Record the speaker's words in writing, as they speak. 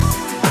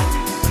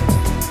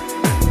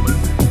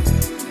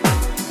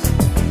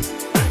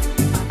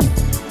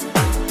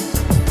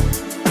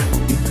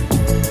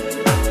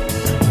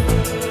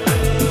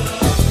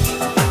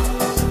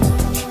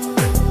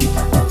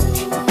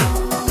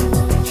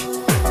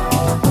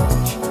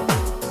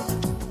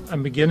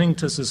I'm beginning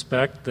to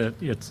suspect that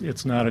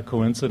it's not a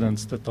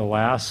coincidence that the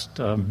last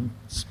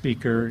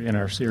speaker in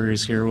our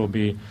series here will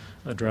be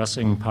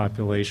addressing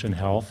population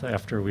health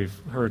after we've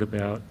heard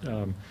about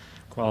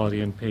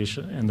quality and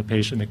the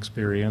patient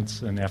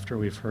experience, and after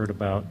we've heard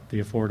about the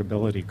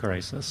affordability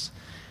crisis.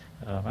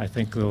 I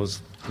think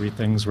those three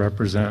things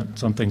represent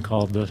something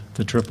called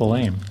the triple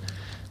aim.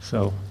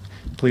 So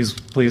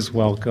please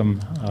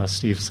welcome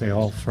Steve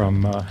Sale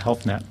from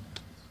HealthNet.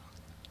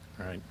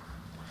 All right.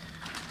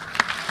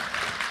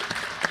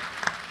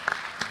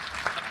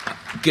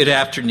 Good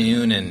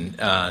afternoon, and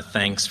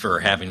thanks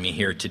for having me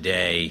here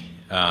today.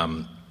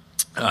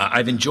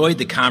 I've enjoyed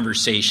the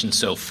conversation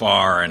so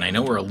far, and I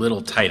know we're a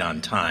little tight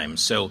on time,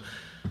 so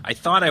I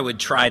thought I would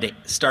try to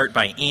start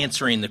by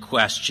answering the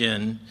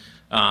question,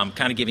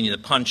 kind of giving you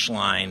the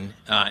punchline,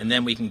 and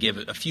then we can give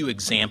a few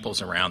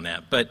examples around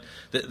that. But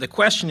the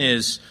question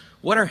is,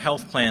 what are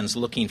health plans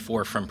looking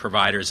for from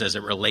providers as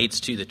it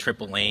relates to the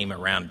triple aim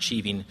around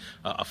achieving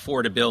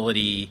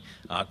affordability,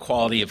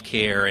 quality of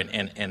care,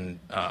 and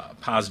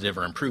positive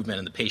or improvement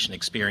in the patient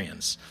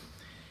experience?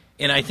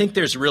 And I think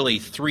there's really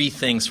three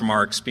things from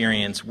our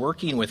experience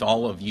working with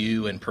all of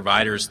you and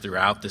providers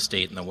throughout the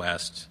state and the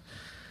West.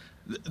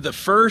 The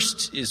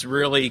first is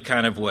really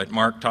kind of what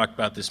Mark talked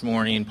about this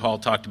morning, Paul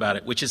talked about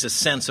it, which is a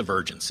sense of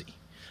urgency.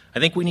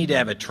 I think we need to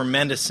have a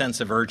tremendous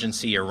sense of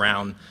urgency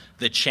around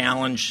the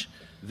challenge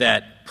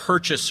that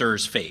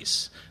purchasers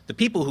face. The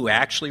people who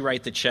actually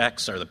write the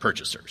checks are the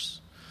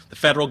purchasers. The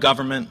federal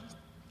government,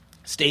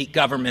 state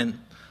government,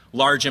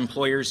 large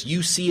employers.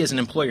 UC as an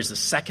employer is the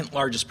second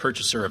largest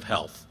purchaser of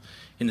health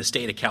in the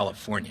state of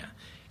California.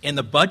 And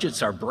the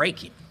budgets are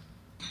breaking.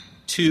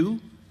 Two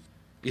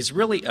is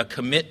really a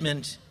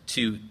commitment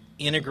to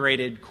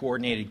integrated,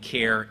 coordinated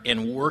care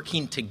and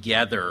working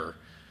together,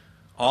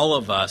 all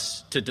of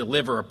us, to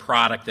deliver a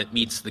product that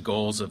meets the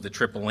goals of the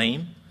triple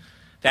aim.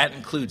 That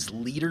includes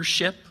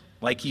leadership,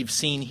 like you've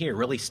seen here,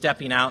 really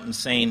stepping out and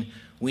saying,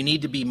 we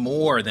need to be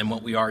more than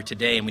what we are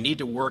today, and we need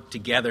to work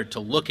together to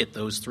look at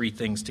those three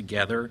things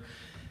together.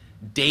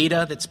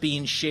 Data that's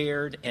being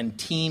shared and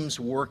teams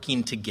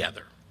working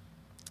together.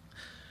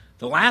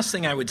 The last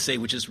thing I would say,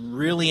 which is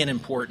really an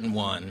important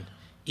one,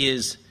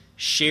 is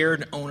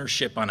shared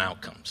ownership on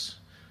outcomes.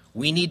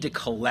 We need to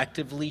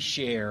collectively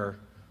share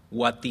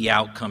what the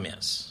outcome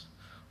is.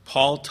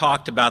 Paul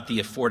talked about the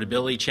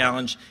affordability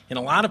challenge. In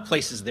a lot of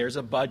places, there's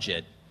a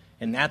budget,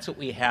 and that's what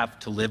we have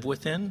to live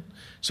within.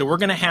 So we're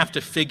going to have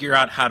to figure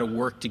out how to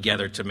work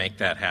together to make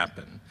that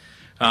happen.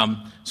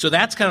 So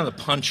that's kind of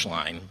the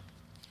punchline.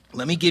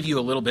 Let me give you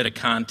a little bit of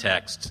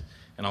context,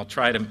 and I'll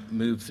try to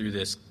move through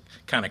this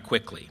kind of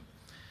quickly.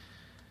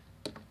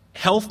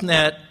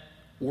 HealthNet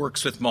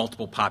works with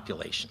multiple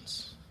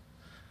populations.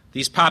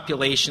 These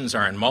populations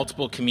are in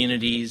multiple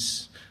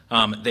communities.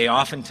 They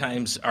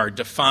oftentimes are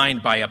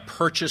defined by a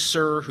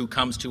purchaser who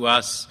comes to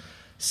us,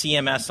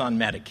 CMS on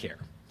Medicare,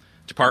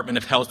 Department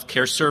of Health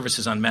Care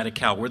Services on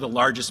Medi-Cal. We're the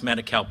largest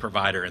Medi-Cal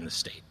provider in the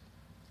state.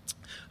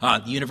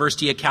 The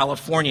University of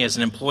California is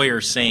an employer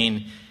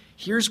saying,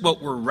 here's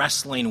what we're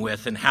wrestling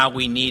with and how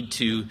we need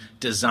to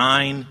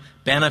design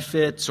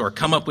benefits or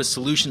come up with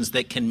solutions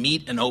that can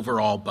meet an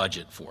overall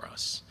budget for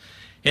us.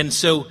 And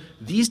so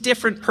these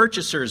different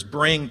purchasers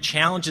bring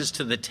challenges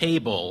to the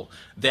table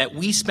that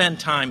we spend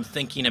time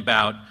thinking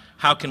about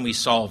how can we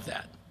solve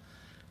that.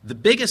 The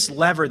biggest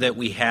lever that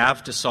we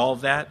have to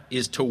solve that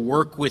is to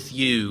work with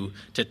you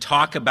to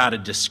talk about a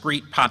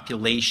discrete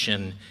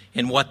population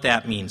and what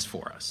that means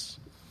for us.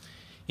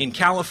 In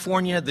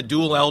California, the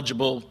dual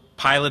eligible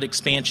pilot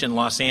expansion in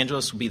Los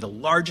Angeles will be the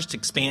largest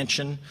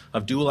expansion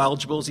of dual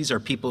eligibles. These are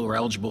people who are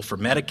eligible for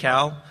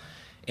Medi-Cal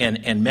and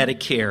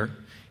Medicare.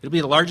 It'll be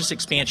the largest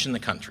expansion in the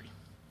country.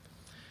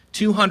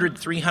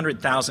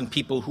 300,000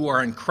 people who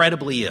are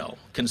incredibly ill,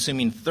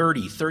 consuming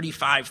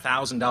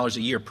 $35,000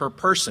 a year per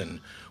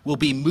person, will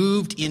be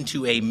moved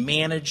into a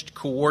managed,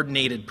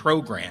 coordinated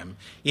program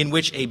in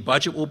which a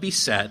budget will be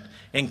set,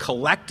 and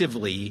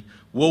collectively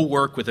we'll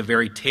work with a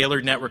very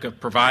tailored network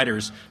of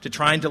providers to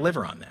try and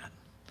deliver on that.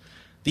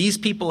 These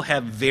people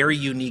have very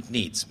unique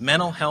needs.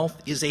 Mental health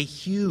is a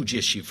huge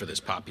issue for this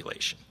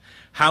population.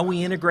 How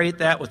we integrate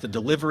that with the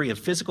delivery of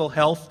physical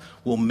health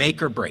will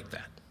make or break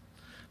that.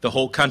 The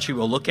whole country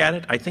will look at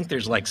it. I think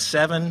there's like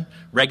 7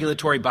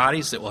 regulatory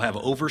bodies that will have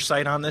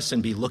oversight on this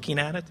and be looking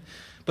at it.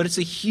 But it's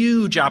a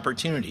huge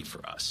opportunity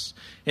for us.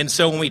 And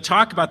so when we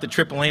talk about the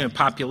triple aim of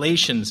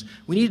populations,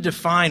 we need to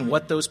define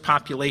what those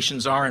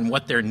populations are and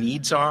what their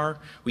needs are.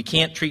 We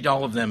can't treat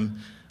all of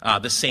them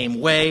the same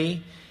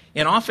way.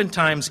 And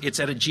oftentimes it's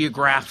at a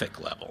geographic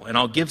level. And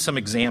I'll give some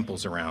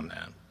examples around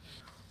that.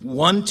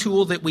 One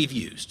tool that we've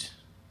used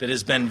that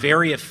has been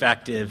very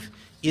effective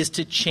is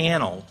to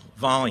channel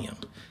volume,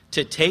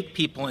 to take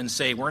people and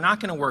say, we're not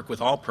going to work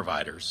with all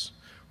providers.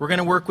 We're going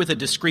to work with a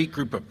discrete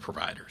group of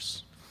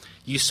providers.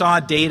 You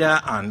saw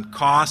data on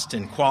cost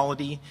and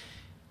quality.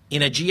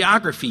 In a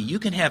geography, you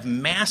can have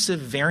massive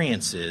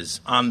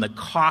variances on the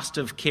cost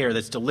of care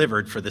that's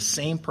delivered for the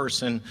same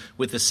person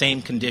with the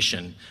same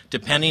condition,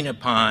 depending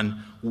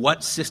upon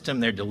what system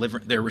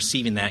they're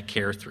receiving that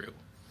care through.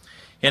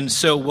 And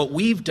so what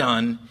we've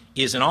done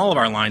is in all of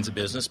our lines of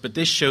business, but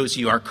this shows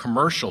you our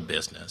commercial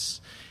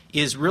business,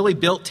 is really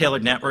built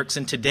tailored networks,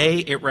 and today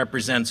it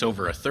represents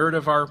over a third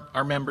of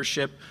our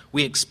membership.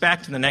 We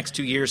expect in the next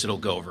 2 years it'll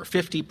go over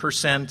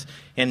 50%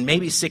 and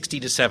maybe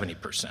 60 to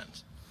 70%.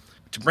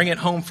 To bring it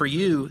home for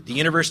you, the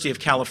University of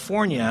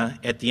California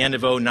at the end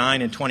of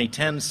 2009 and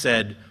 2010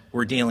 said,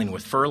 we're dealing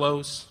with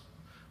furloughs,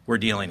 we're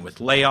dealing with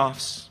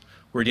layoffs,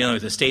 we're dealing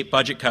with a state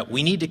budget cut.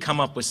 We need to come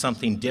up with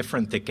something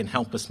different that can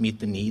help us meet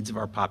the needs of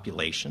our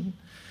population.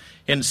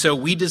 And so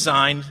we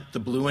designed the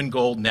Blue and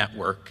Gold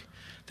network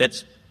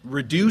that's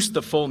reduced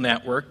the full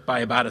network by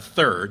about a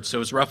third,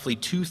 so it's roughly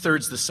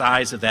 2/3 the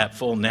size of that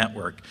full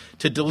network,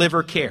 to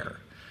deliver care.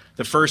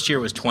 The first year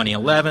was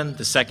 2011,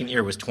 the second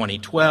year was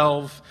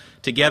 2012.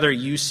 Together,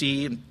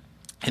 UC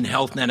and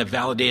HealthNet have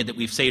validated that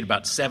we've saved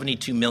about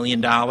 $72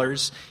 million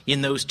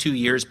in those 2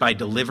 years by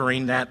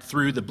delivering that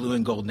through the Blue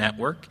and Gold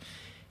network.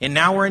 And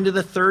now we're into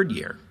the third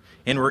year,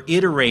 and we're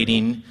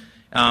iterating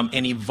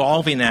and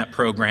evolving that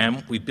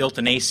program. We built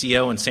an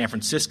ACO in San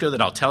Francisco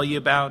that I'll tell you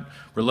about.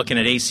 We're looking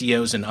at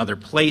ACOs in other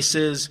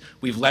places.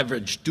 We've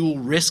leveraged dual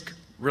risk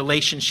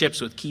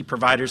relationships with key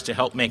providers to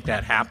help make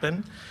that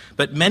happen.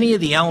 But many of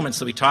the elements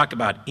that we talk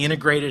about,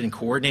 integrated and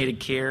coordinated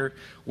care,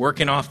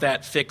 working off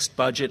that fixed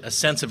budget, a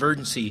sense of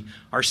urgency,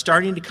 are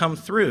starting to come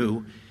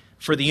through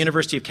for the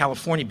University of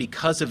California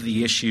because of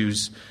the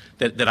issues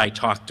that I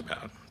talked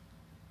about.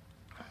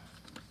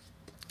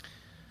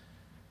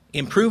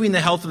 Improving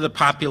the health of the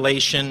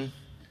population,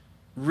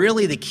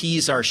 really the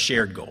keys are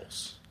shared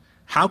goals.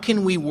 How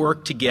can we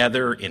work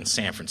together in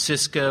San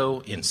Francisco,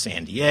 in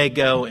San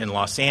Diego, in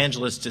Los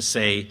Angeles to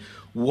say,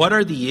 what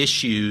are the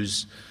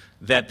issues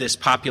that this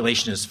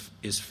population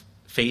is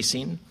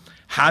facing?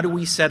 How do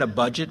we set a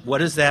budget? What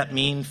does that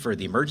mean for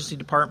the emergency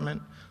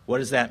department? What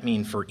does that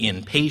mean for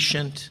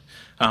inpatient?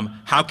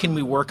 How can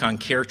we work on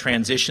care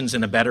transitions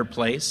in a better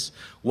place?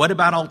 What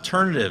about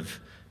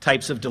alternative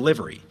types of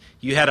delivery?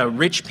 You had a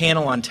rich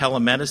panel on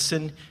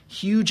telemedicine,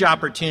 huge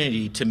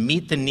opportunity to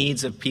meet the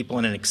needs of people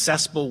in an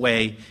accessible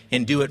way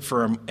and do it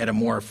at a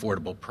more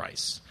affordable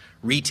price.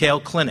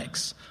 Retail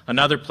clinics,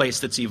 another place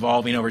that's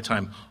evolving over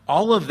time.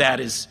 All of that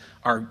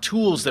are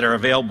tools that are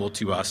available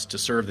to us to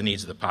serve the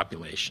needs of the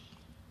population.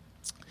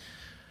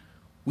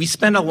 We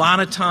spend a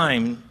lot of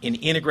time in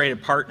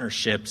integrated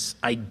partnerships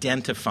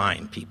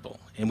identifying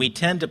people, and we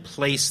tend to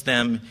place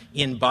them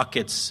in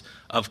buckets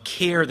of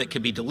care that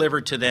could be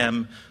delivered to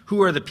them.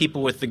 Who are the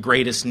people with the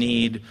greatest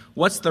need?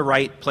 What's the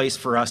right place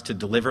for us to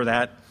deliver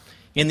that?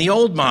 In the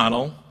old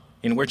model,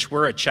 in which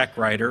we're a check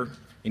writer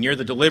and you're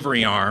the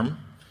delivery arm,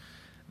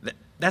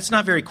 that's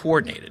not very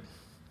coordinated.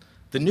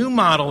 The new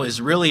model is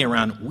really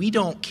around, we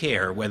don't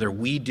care whether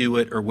we do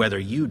it or whether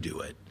you do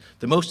it.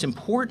 The most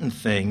important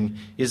thing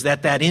is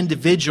that that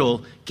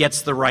individual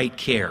gets the right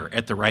care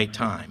at the right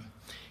time.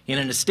 And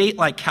in a state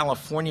like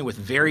California with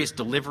various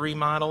delivery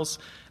models,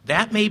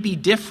 that may be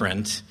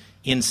different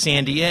in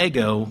San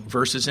Diego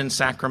versus in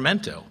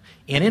Sacramento.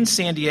 And in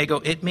San Diego,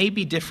 it may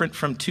be different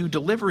from two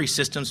delivery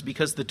systems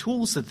because the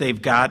tools that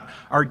they've got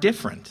are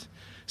different.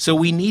 So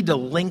we need to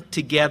link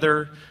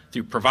together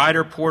through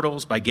provider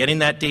portals, by getting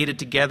that data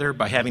together,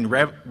 by having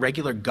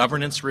regular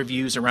governance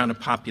reviews around a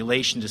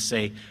population to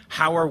say,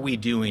 how are we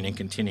doing and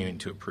continuing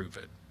to improve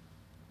it?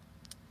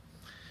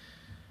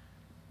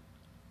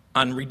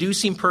 On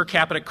reducing per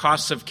capita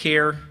costs of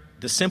care,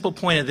 the simple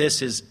point of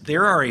this is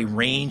there are a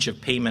range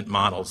of payment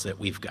models that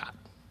we've got.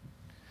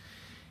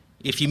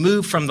 If you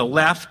move from the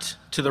left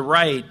to the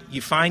right, you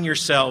find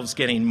yourselves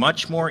getting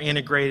much more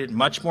integrated,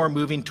 much more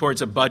moving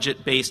towards a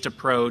budget-based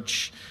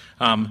approach,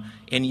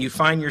 and you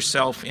find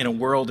yourself in a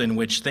world in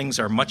which things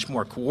are much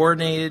more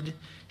coordinated,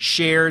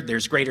 shared,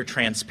 there's greater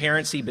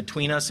transparency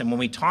between us, and when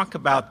we talk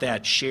about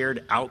that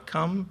shared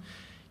outcome,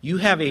 you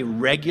have a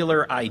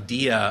regular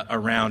idea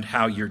around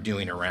how you're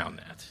doing around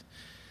that.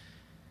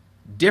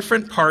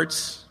 Different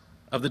parts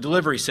of the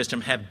delivery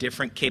system have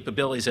different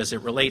capabilities as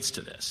it relates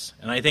to this.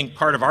 And I think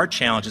part of our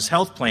challenge as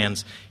health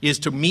plans is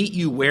to meet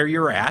you where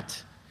you're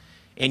at,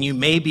 and you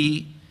may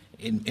be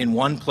in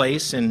one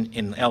place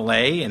in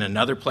LA and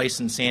another place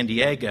in San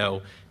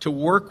Diego, to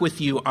work with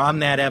you on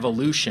that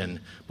evolution.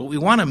 But we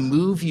want to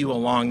move you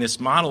along this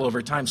model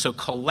over time so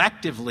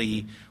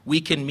collectively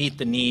we can meet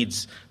the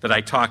needs that I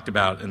talked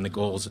about and the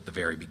goals at the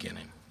very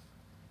beginning.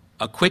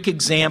 A quick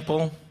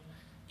example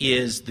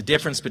is the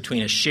difference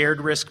between a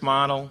shared risk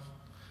model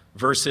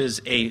versus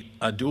a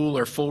dual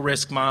or full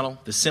risk model.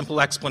 The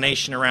simple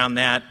explanation around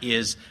that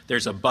is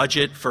there's a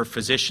budget for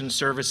physician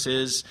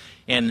services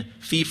and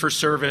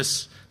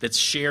fee-for-service that's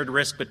shared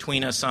risk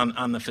between us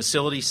on the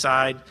facility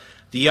side.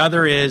 The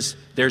other is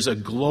there's a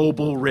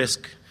global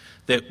risk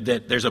that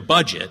there's a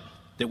budget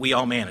that we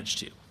all manage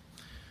to.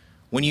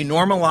 When you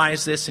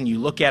normalize this and you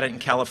look at it in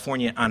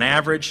California, on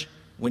average,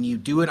 when you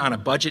do it on a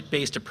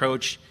budget-based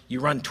approach, you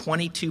run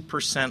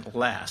 22%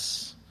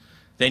 less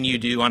than you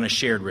do on a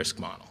shared risk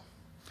model.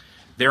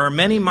 There are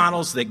many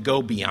models that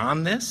go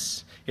beyond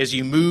this. As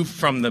you move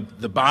from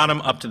the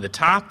bottom up to the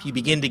top, you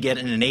begin to get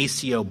in an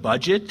ACO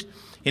budget,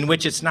 in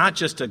which it's not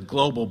just a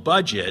global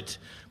budget,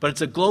 but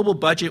it's a global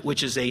budget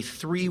which is a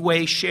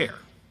three-way share.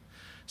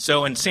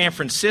 So in San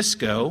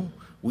Francisco,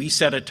 we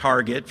set a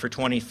target for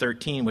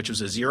 2013, which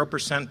was a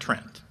 0%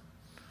 trend.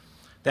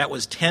 That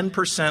was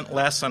 10%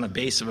 less on a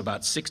base of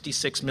about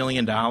 $66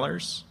 million.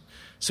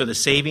 So the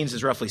savings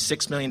is roughly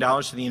 $6 million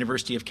for the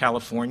University of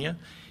California.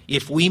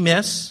 If we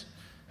miss,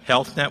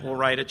 HealthNet will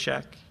write a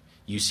check,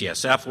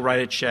 UCSF will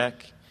write a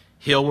check,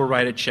 Hill will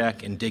write a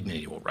check, and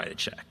Dignity will write a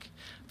check.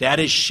 That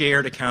is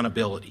shared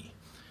accountability.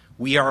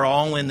 We are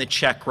all in the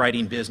check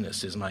writing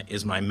business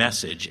is my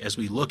message as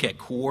we look at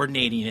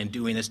coordinating and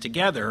doing this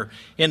together.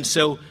 And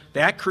so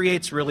that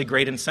creates really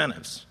great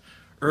incentives.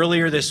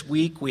 Earlier this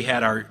week, we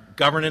had our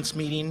governance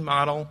meeting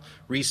model.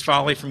 Reese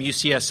Foley from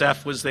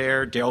UCSF was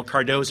there, Daryl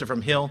Cardoza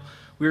from Hill.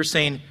 We were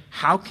saying,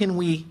 how can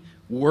we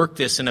work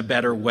this in a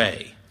better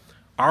way?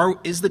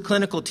 Is the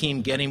clinical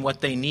team getting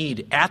what they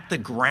need at the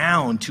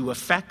ground to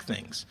affect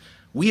things?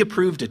 We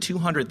approved a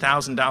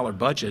 $200,000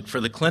 budget for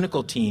the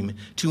clinical team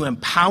to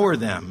empower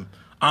them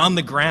on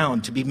the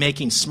ground to be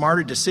making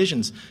smarter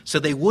decisions so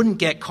they wouldn't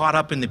get caught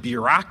up in the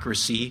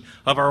bureaucracy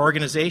of our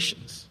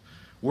organizations.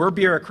 We're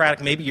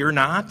bureaucratic, maybe you're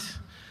not,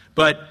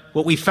 but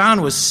what we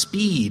found was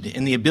speed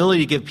and the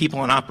ability to give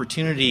people an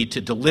opportunity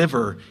to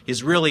deliver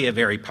is really a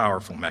very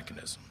powerful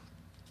mechanism.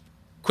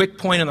 Quick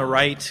point on the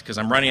right, because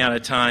I'm running out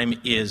of time,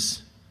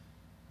 is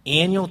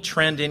annual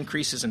trend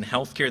increases in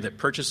healthcare that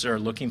purchasers are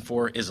looking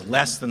for is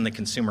less than the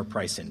consumer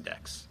price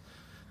index.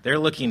 They're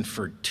looking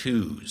for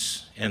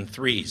 2s and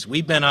 3s.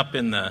 We've been up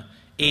in the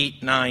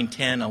 8, 9,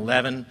 10,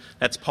 11.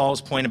 That's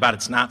Paul's point about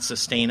it's not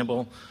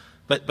sustainable.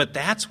 But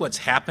that's what's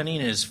happening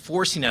and is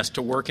forcing us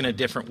to work in a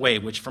different way,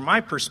 which from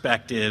my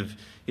perspective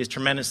is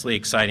tremendously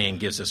exciting and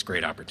gives us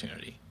great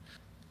opportunity.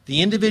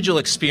 The individual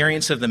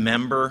experience of the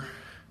member,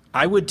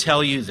 I would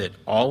tell you that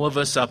all of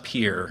us up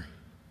here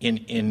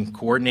in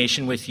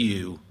coordination with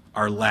you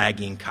are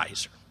lagging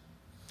Kaiser.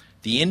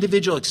 The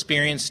individual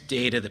experience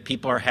data that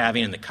people are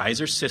having in the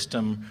Kaiser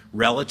system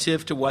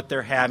relative to what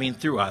they're having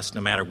through us,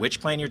 no matter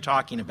which plan you're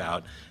talking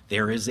about,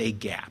 there is a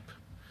gap.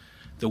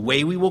 The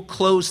way we will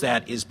close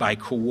that is by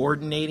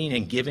coordinating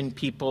and giving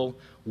people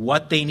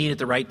what they need at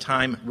the right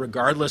time,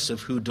 regardless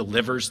of who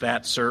delivers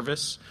that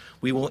service.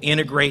 We will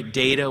integrate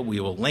data. We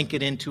will link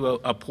it into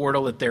a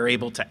portal that they're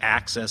able to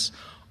access.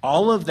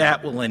 All of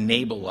that will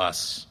enable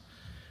us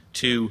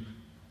to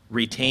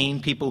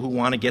retain people who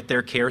want to get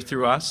their care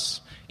through us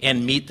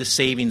and meet the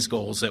savings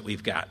goals that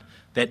we've got.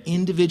 That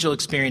individual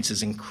experience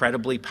is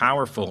incredibly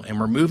powerful, and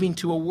we're moving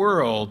to a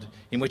world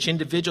in which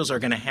individuals are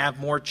going to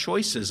have more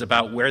choices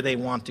about where they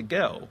want to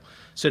go.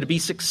 So to be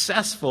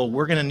successful,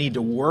 we're going to need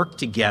to work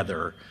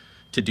together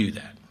to do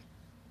that.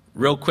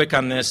 Real quick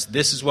on this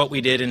is what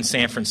we did in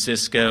San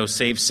Francisco,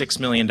 saved $6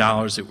 million.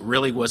 It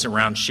really was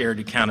around shared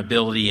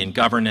accountability and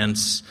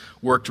governance,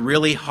 worked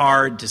really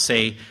hard to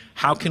say,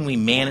 how can we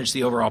manage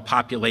the overall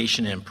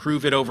population and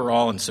improve it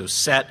overall? And so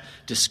set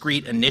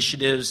discrete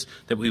initiatives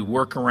that we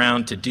work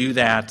around to do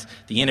that.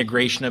 The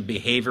integration of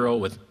behavioral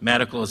with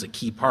medical is a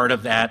key part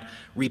of that.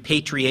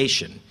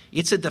 Repatriation.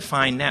 It's a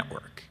defined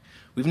network.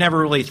 We've never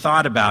really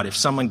thought about if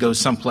someone goes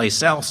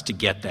someplace else to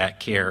get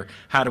that care,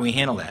 how do we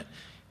handle that?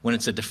 When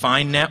it's a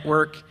defined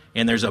network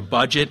and there's a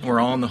budget and we're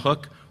all on the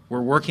hook,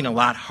 we're working a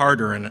lot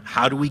harder on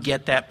how do we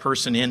get that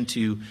person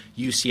into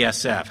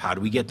UCSF? How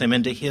do we get them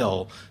into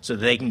Hill so that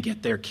they can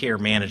get their care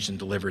managed and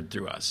delivered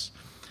through us?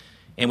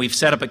 And we've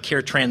set up a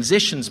care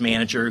transitions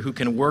manager who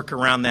can work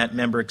around that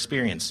member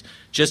experience.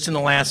 Just in the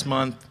last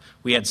month,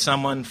 we had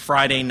someone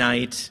Friday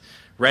night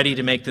ready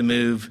to make the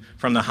move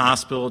from the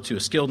hospital to a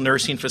skilled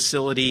nursing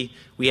facility.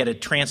 We had a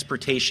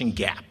transportation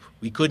gap.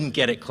 We couldn't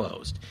get it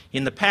closed.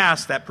 In the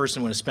past, that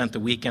person would have spent the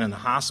weekend in the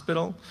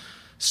hospital.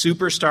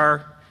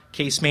 Superstar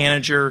case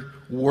manager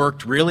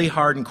worked really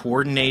hard in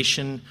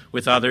coordination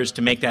with others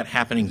to make that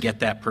happen and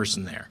get that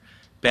person there.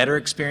 Better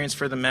experience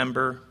for the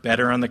member,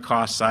 better on the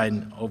cost side,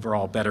 and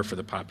overall better for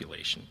the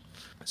population.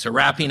 So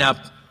wrapping up,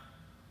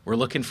 we're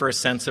looking for a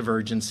sense of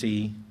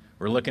urgency.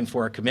 We're looking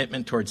for a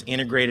commitment towards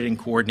integrated and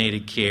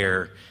coordinated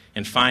care.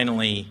 And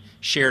finally,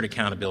 shared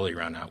accountability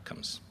around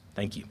outcomes.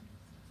 Thank you.